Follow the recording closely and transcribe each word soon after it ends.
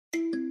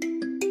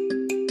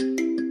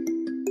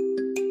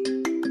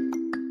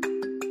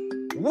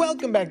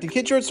Welcome back to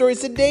Kid Short Stories.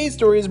 Today's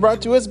story is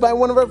brought to us by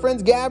one of our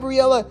friends,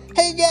 Gabriella.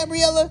 Hey,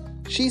 Gabriella!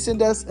 She sent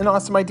us an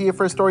awesome idea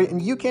for a story,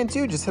 and you can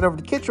too. Just head over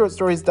to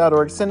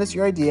kidshortstories.org, send us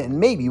your idea, and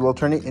maybe we'll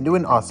turn it into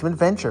an awesome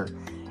adventure.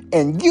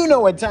 And you know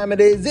what time it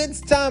is.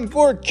 It's time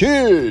for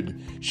Kid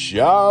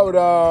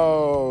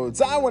Shoutouts.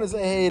 I want to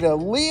say hey to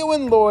Leo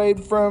and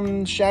Lloyd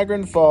from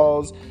Chagrin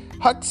Falls,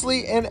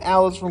 Huxley and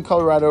Alice from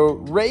Colorado,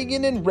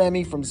 Reagan and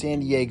Remy from San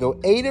Diego,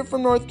 Ada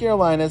from North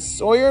Carolina,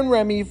 Sawyer and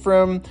Remy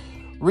from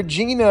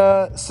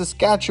Regina,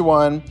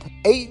 Saskatchewan,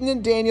 Aiton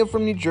and Daniel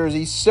from New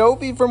Jersey,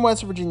 Sophie from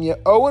West Virginia,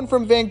 Owen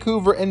from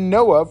Vancouver, and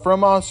Noah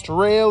from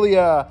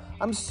Australia.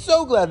 I'm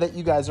so glad that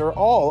you guys are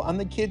all on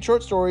the Kid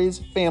Short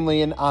Stories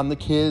family and on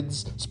the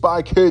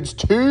Spy Kids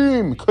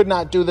team. Could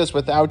not do this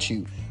without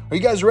you. Are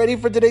you guys ready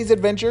for today's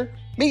adventure?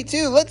 Me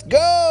too. Let's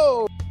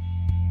go!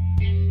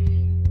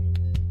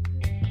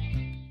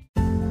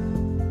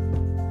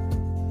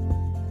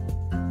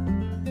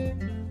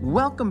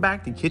 Welcome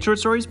back to Kid Short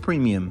Stories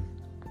Premium.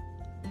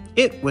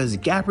 It was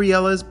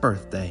Gabriella's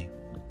birthday,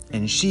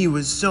 and she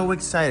was so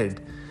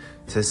excited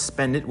to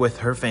spend it with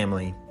her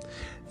family.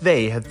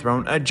 They had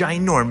thrown a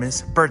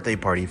ginormous birthday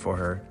party for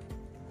her,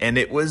 and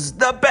it was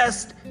the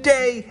best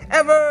day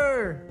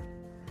ever!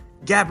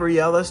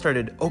 Gabriella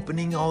started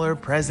opening all her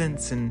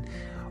presents, and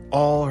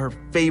all her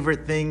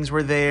favorite things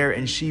were there,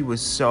 and she was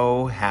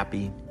so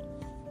happy.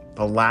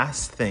 The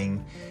last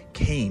thing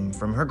came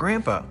from her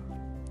grandpa.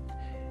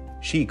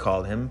 She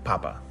called him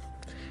Papa,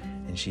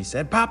 and she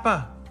said,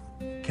 "Papa,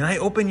 can I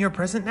open your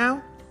present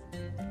now?"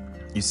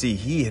 You see,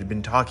 he had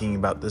been talking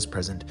about this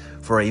present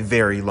for a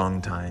very long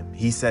time.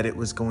 He said it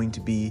was going to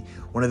be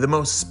one of the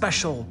most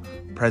special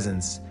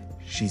presents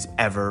she's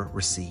ever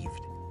received.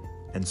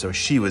 And so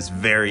she was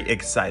very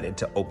excited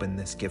to open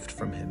this gift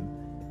from him.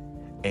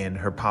 And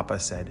her papa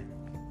said,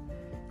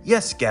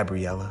 "Yes,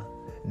 Gabriella,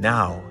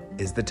 now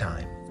is the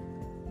time.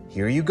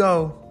 Here you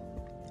go."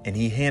 And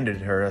he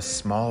handed her a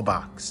small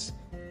box.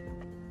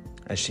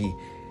 As she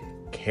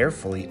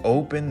carefully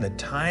opened the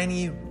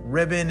tiny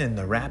ribbon and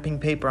the wrapping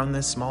paper on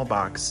this small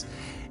box,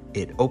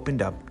 it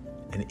opened up,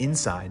 and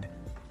inside,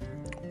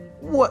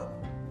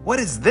 What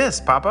is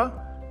this, Papa?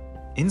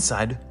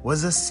 Inside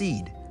was a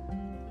seed.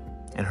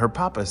 And her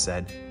papa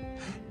said,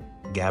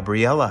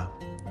 "Gabriella,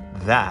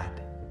 that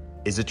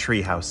is a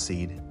treehouse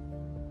seed."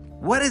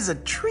 "What is a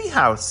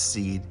treehouse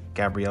seed?"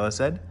 Gabriella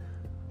said.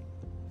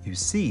 "You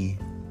see,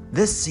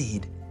 this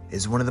seed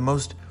is one of the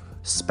most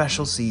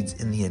special seeds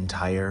in the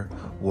entire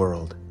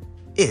world.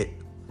 It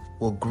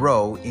will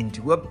grow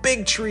into a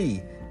big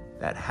tree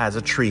that has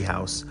a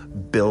treehouse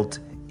built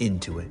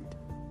into it."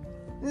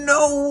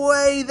 "No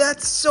way!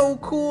 That's so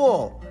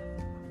cool!"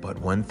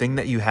 "But one thing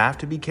that you have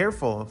to be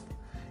careful of,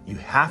 you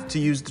have to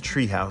use the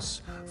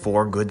treehouse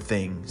for good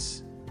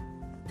things.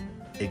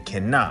 It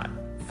cannot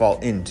fall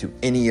into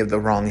any of the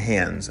wrong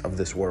hands of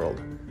this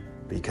world,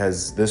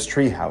 because this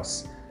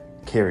treehouse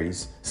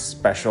carries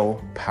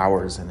special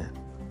powers in it."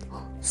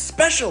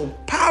 "Special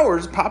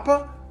powers,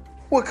 Papa?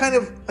 What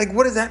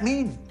does that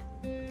mean?"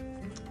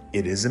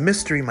 "It is a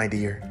mystery, my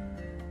dear.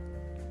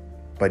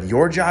 But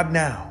your job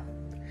now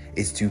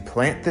is to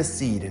plant the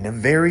seed in a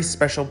very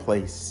special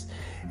place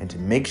and to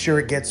make sure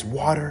it gets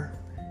water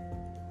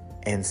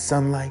and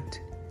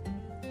sunlight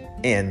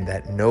and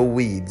that no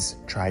weeds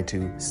try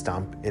to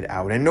stomp it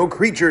out and no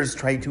creatures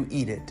try to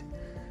eat it.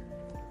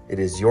 It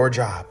is your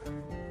job,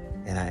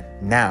 and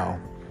now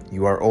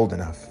you are old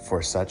enough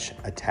for such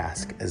a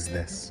task as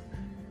this."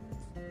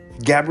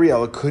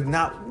 Gabriella could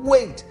not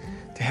wait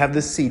to have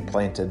the seed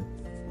planted.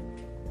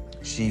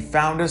 She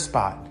found a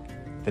spot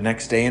the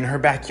next day in her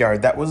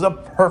backyard that was a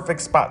perfect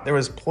spot. There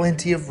was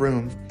plenty of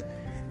room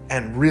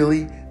and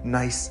really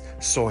nice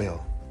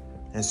soil.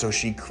 And so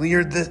she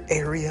cleared the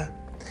area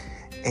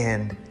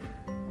and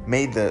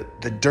made the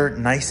dirt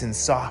nice and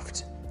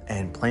soft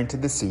and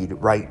planted the seed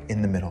right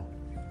in the middle.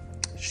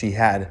 She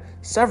had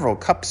several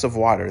cups of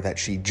water that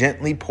she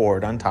gently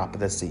poured on top of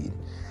the seed,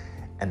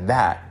 and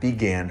that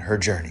began her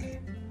journey.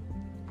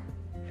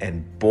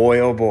 And boy,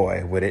 oh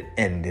boy, would it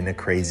end in a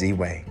crazy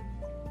way.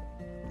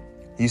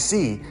 You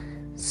see,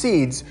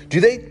 seeds, do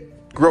they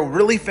grow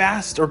really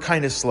fast or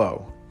kind of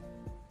slow?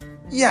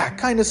 Yeah,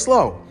 kind of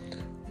slow.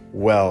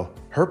 Well,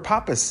 her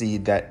papa's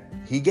seed that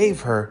he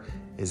gave her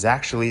is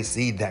actually a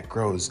seed that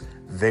grows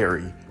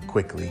very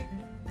quickly.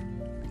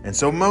 And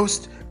so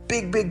most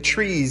big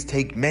trees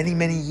take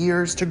many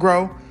years to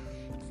grow.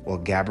 Well,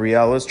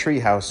 Gabriella's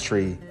treehouse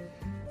tree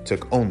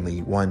took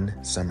only one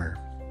summer.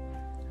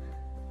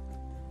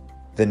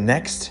 The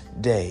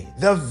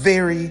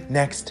very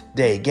next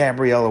day,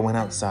 Gabriella went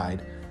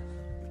outside,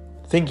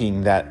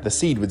 thinking that the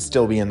seed would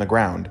still be in the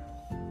ground.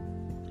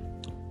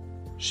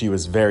 She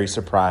was very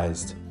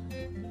surprised.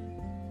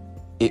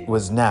 It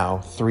was now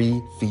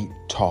 3 feet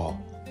tall.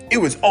 It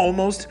was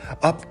almost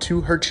up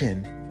to her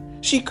chin.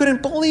 She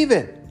couldn't believe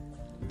it.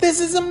 "This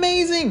is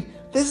amazing!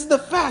 This is the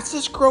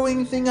fastest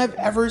growing thing I've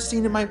ever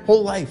seen in my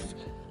whole life.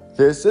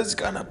 This is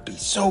gonna be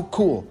so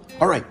cool.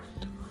 All right,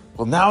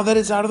 well, now that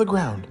it's out of the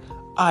ground,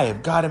 I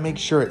have got to make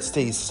sure it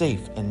stays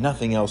safe and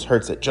nothing else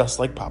hurts it, just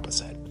like Papa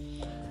said."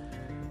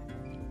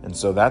 And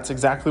so that's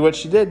exactly what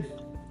she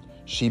did.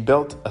 She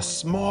built a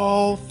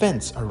small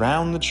fence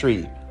around the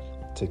tree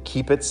to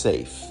keep it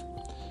safe,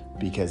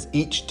 because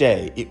each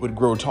day it would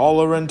grow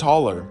taller and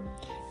taller,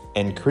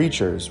 and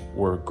creatures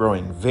were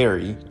growing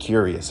very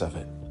curious of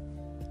it.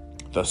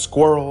 The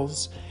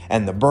squirrels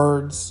and the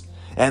birds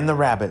and the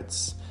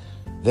rabbits,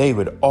 they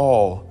would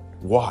all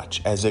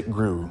watch as it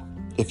grew.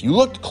 If you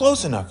looked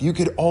close enough, you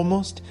could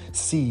almost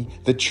see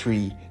the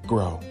tree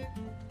grow.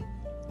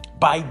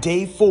 By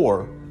day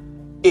 4,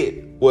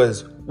 it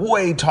was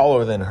way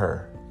taller than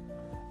her,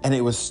 and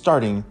it was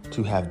starting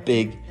to have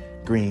big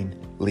green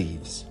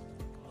leaves.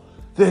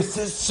 "This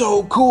is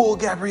so cool,"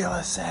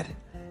 Gabriella said.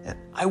 "And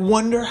I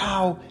wonder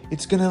how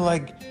it's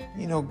gonna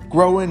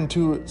grow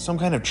into some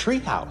kind of tree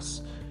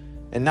house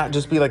and not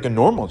just be like a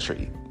normal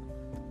tree."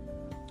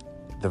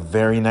 The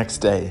very next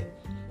day,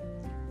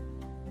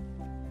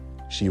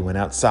 she went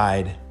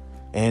outside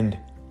and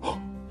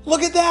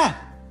look at that!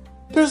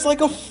 There's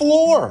like a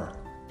floor.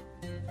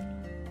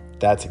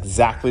 That's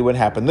exactly what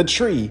happened. The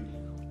tree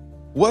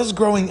was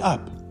growing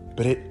up,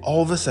 but it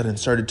all of a sudden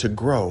started to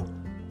grow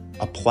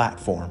a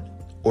platform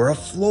or a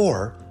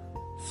floor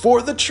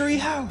for the tree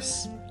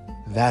house.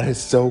 That is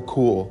so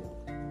cool.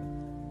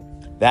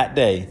 That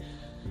day,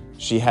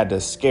 she had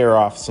to scare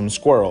off some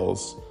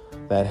squirrels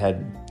that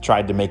had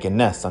tried to make a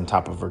nest on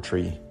top of her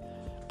tree.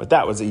 But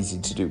that was easy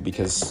to do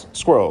because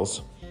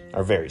squirrels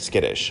are very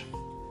skittish.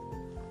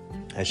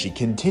 As she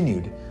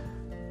continued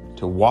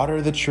to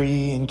water the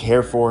tree and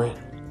care for it,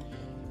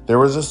 there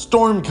was a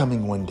storm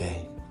coming one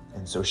day,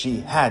 and so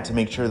she had to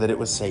make sure that it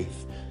was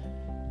safe.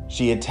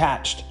 She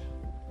attached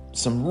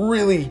some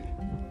really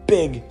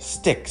big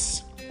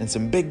sticks and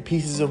some big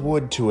pieces of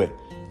wood to it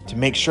to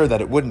make sure that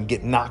it wouldn't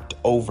get knocked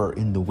over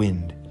in the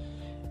wind.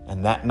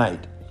 And that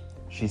night,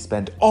 she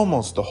spent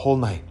almost the whole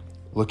night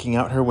looking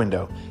out her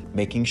window,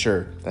 making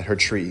sure that her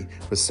tree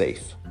was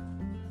safe.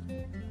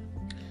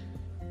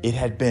 It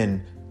had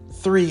been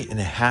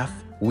 3.5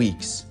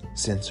 weeks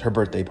since her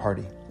birthday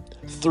party.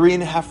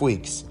 3.5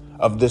 weeks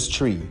of this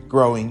tree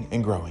growing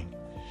and growing.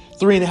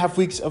 3.5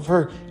 weeks of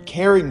her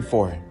caring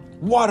for it,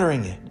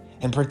 watering it,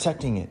 and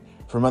protecting it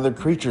from other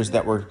creatures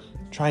that were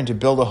trying to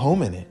build a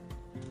home in it.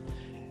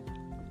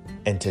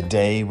 And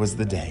today was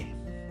the day.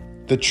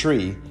 The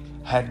tree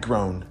had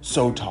grown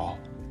so tall.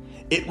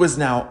 It was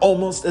now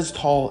almost as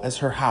tall as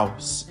her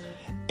house,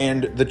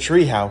 and the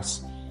tree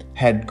house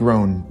had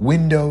grown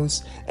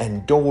windows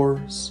and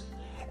doors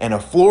and a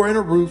floor and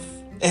a roof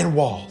and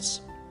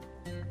walls.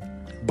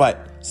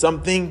 But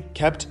something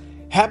kept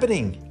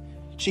happening.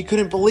 She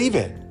couldn't believe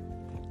it.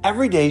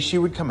 Every day she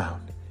would come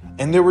out,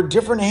 and there were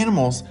different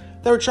animals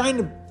that were trying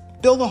to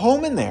build a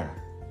home in there.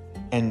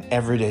 And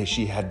every day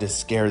she had to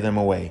scare them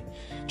away,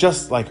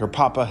 just like her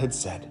papa had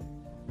said.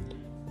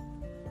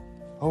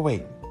 Oh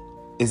wait,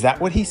 is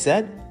that what he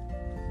said?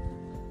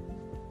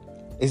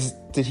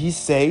 Did he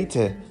say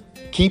to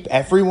keep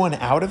everyone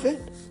out of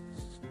it?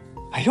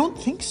 I don't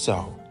think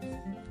so.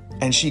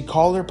 And she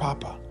called her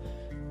papa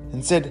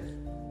and said,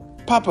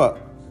 "Papa,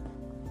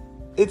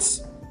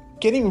 it's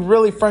getting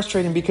really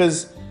frustrating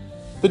because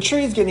the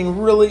tree is getting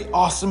really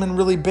awesome and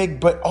really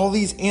big, but all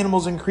these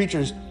animals and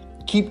creatures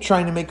keep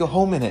trying to make a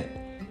home in it.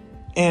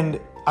 And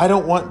I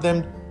don't want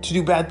them to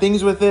do bad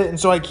things with it, and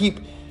so I keep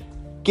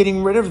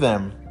getting rid of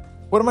them.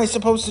 What am I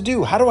supposed to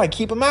do? How do I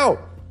keep them out?"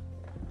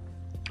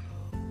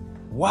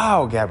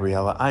 Wow,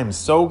 Gabriella, I'm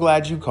so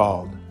glad you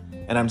called.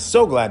 And I'm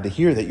so glad to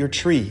hear that your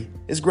tree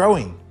is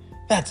growing.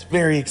 That's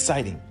very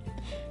exciting.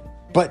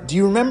 But do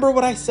you remember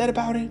what I said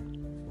about it?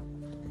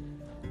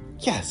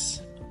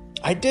 Yes,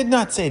 I did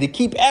not say to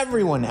keep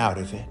everyone out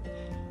of it.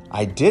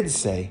 I did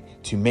say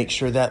to make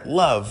sure that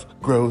love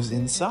grows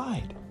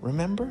inside.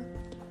 Remember?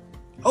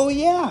 Oh,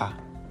 yeah.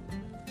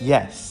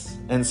 Yes.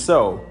 And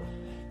so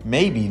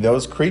maybe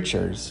those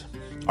creatures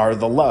are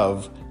the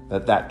love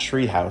that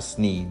treehouse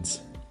needs.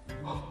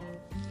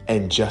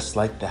 And just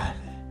like that,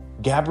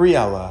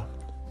 Gabriella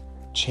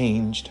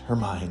changed her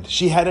mind.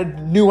 She had a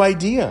new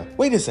idea.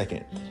 Wait a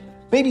second.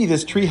 Maybe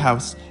this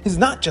treehouse is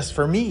not just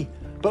for me,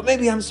 but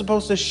maybe I'm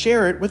supposed to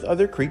share it with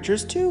other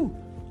creatures too.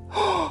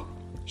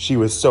 She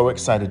was so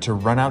excited to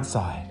run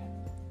outside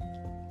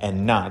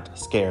and not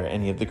scare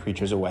any of the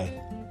creatures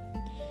away.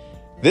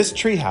 This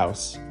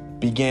treehouse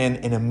began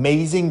an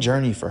amazing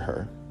journey for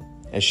her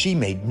as she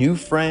made new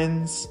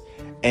friends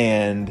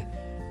and,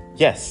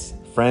 yes,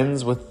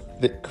 friends with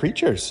the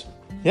creatures.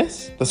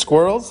 Yes, the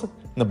squirrels and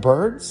the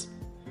birds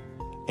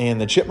and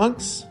the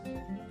chipmunks.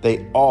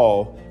 They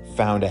all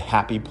found a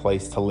happy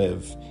place to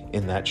live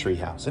in that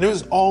treehouse. And it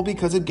was all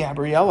because of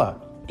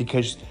Gabriella,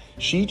 because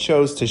she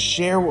chose to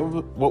share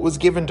what was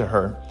given to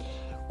her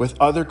with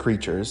other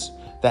creatures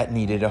that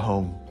needed a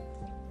home.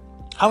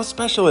 How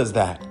special is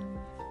that?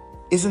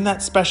 Isn't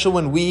that special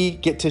when we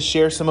get to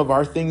share some of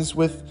our things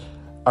with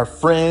our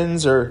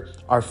friends or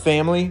our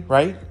family,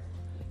 right?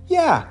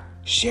 Yeah,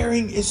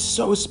 sharing is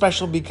so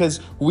special because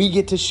we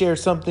get to share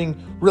something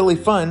really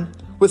fun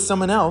with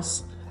someone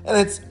else. And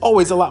it's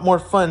always a lot more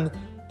fun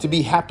to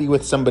be happy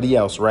with somebody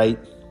else, right?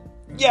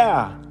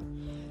 Yeah.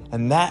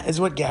 And that is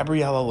what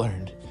Gabriella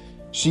learned.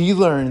 she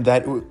learned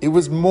that it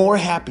was more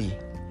happy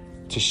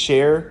to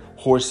share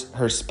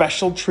her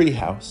special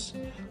treehouse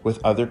with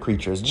other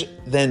creatures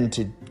than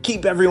to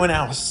keep everyone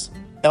else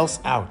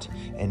out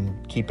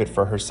and keep it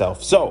for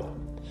herself. So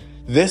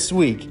this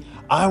week,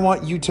 I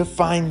want you to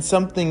find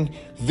something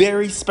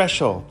very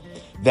special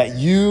that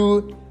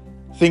you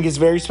think is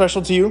very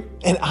special to you,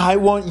 and I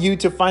want you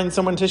to find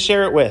someone to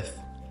share it with.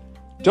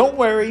 Don't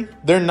worry,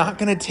 they're not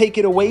going to take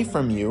it away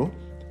from you,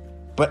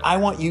 but I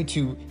want you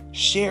to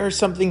share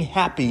something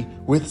happy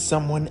with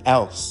someone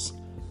else,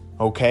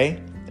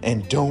 okay?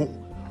 And don't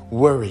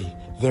worry,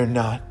 they're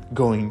not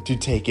going to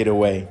take it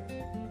away.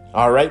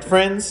 All right,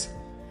 friends?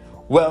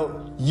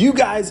 Well, you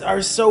guys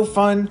are so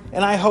fun,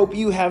 and I hope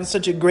you have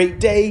such a great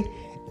day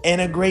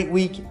and a great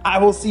week. I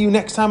will see you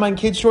next time on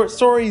Kids Short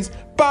Stories.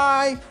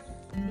 Bye!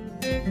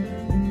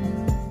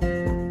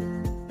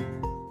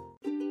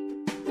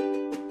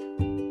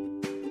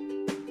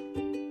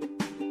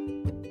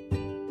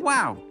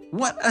 Wow,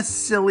 what a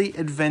silly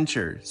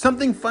adventure.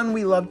 Something fun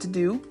we love to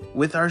do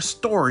with our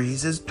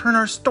stories is turn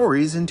our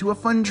stories into a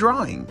fun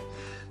drawing.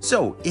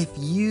 So if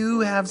you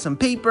have some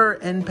paper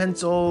and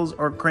pencils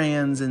or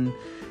crayons and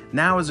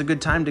now is a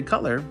good time to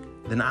color,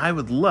 then I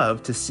would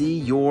love to see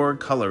your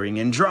coloring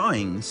and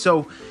drawing.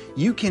 So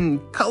you can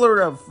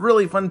color a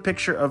really fun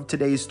picture of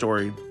today's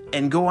story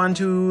and go on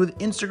to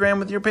Instagram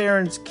with your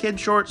parents, Kids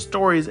Short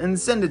Stories, and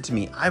send it to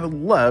me. I would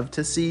love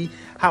to see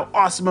how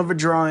awesome of a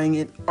drawing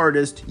and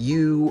artist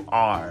you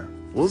are.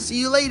 We'll see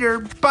you later.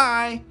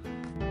 Bye.